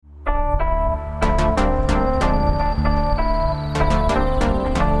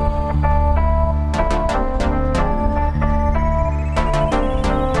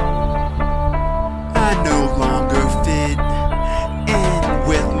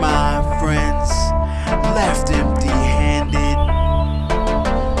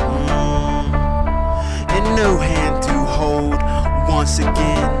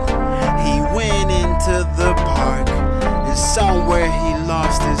where he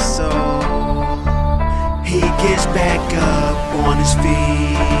lost his soul. He gets back up on his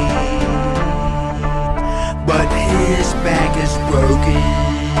feet, but his back is broken,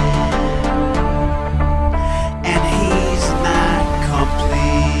 and he's not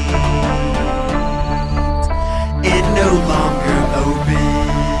complete and no longer open.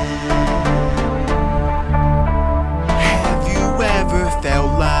 Have you ever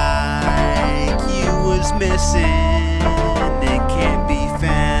felt like you was missing and can't be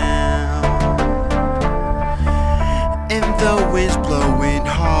found, and the wind's blowing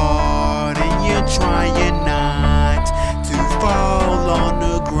hard and you're trying not to fall on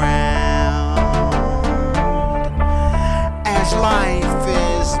the ground, as life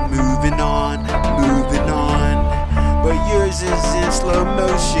is moving on, but yours is in slow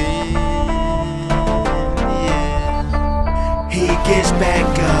motion? Yeah. He gets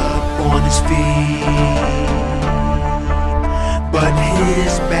back up on his feet, but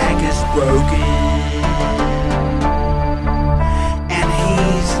his back is broken, and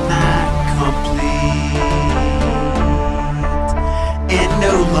he's not complete and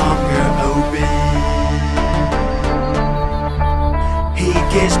no longer open. He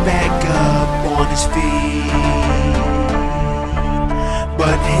gets back up on his feet,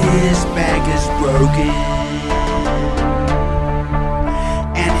 but his back is broken,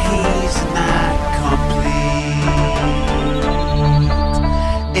 and he's not complete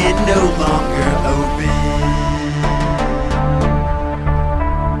and no longer